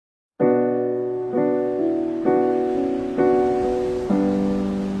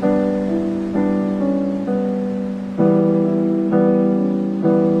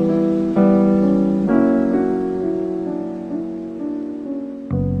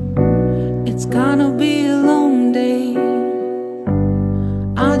It's gonna be a long day.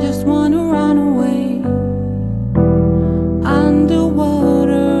 I just wanna run away.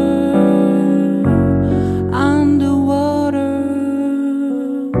 Underwater, underwater.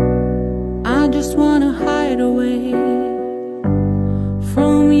 I just wanna hide away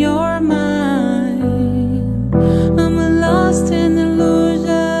from your mind. I'm lost in illusion.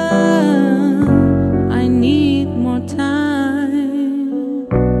 I need more time.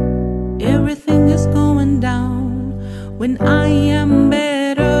 Everything is going down when I am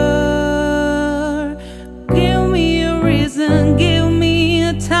better. Give me a reason, give me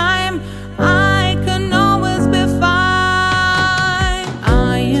a time. I can always be fine.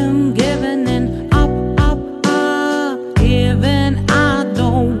 I am giving in up, up, up. Even I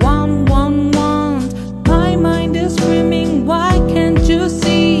don't want. My mind is screaming, why can't you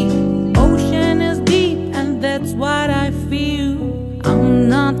see? Ocean is deep and that's what I feel. I'm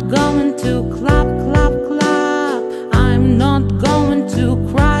not going to clap, clap, clap. I'm not going to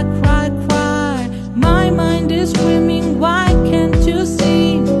cry, cry, cry. My mind is screaming, why can't you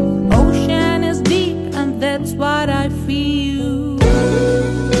see? Ocean is deep and that's what I feel.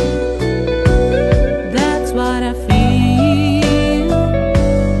 That's what I feel.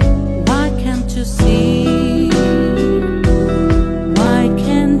 Why can't you see? Why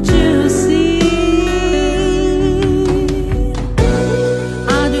can't you see?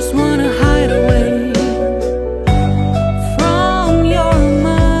 I just wanna hide away from your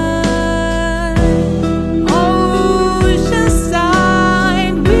mind. Ocean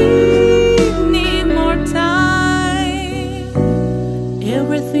side, we need more time.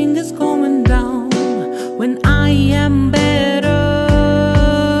 Everything is going down when I am better.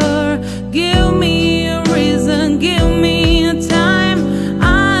 Give me a reason, give me a time.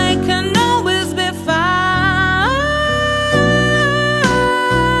 I can always be fine.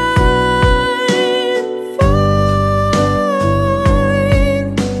 Fine.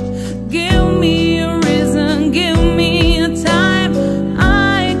 Give me a reason, give me a time.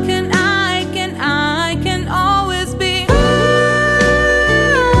 I can always be fine.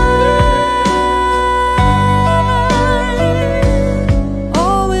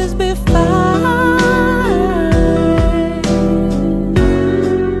 Always be fine.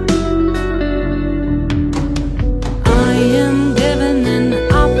 I am giving in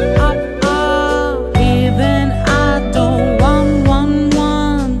up, up, up. Even I don't want.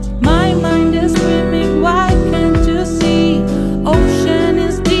 My mind is screaming, why can't you see? Ocean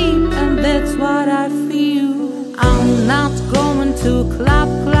is deep and that's what I feel. I'm not going to clap,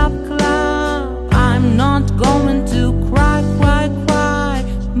 clap, clap. I'm not going to cry, cry, cry.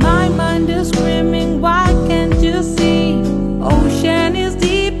 My mind is screaming, why can't you see? Ocean is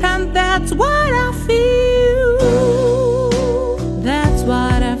deep and that's what I feel. That's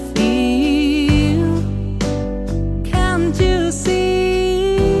what I feel. Can't you see?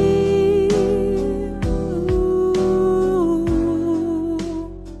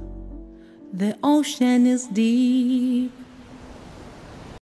 The ocean is deep.